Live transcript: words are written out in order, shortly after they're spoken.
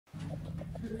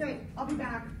Okay, I'll be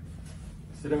back.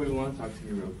 Sit down, we want to talk to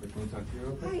you real quick. Want to talk to you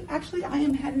real quick? Hi, actually, I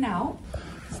am heading out.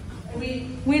 We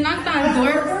knocked on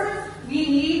doors. We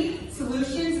need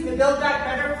solutions. The Build Back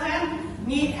Better plan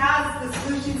has the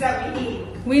solutions that we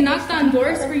need. We knocked on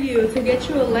doors for you to get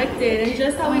you elected, and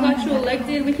just how we got you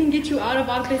elected, we can get you out of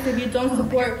office if you don't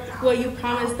support what you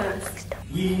promised us.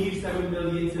 We need 7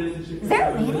 million citizenship. Is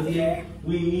that me?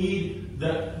 We need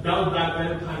the Build Back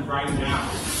Better plan right now.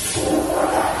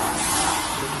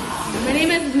 My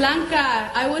name is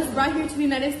Blanca. I was brought here to the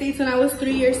United States when I was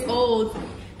 3 years old.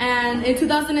 And in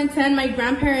 2010, my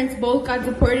grandparents both got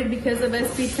deported because of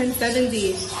SB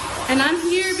 1070. And I'm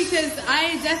here because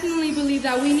I definitely believe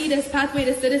that we need a pathway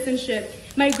to citizenship.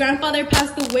 My grandfather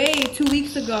passed away 2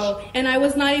 weeks ago, and I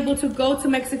was not able to go to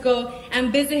Mexico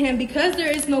and visit him because there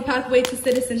is no pathway to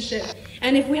citizenship.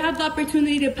 And if we have the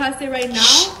opportunity to pass it right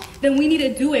now, then we need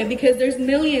to do it because there's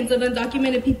millions of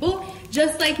undocumented people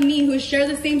just like me who share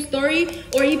the same story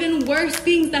or even worse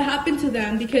things that happen to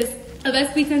them because of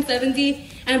SB 1070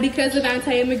 and because of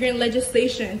anti-immigrant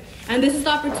legislation. And this is the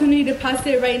opportunity to pass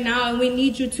it right now, and we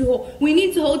need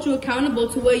to hold you accountable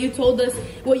to what you told us,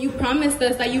 what you promised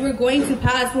us that you were going to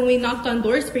pass when we knocked on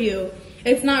doors for you.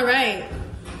 It's not right.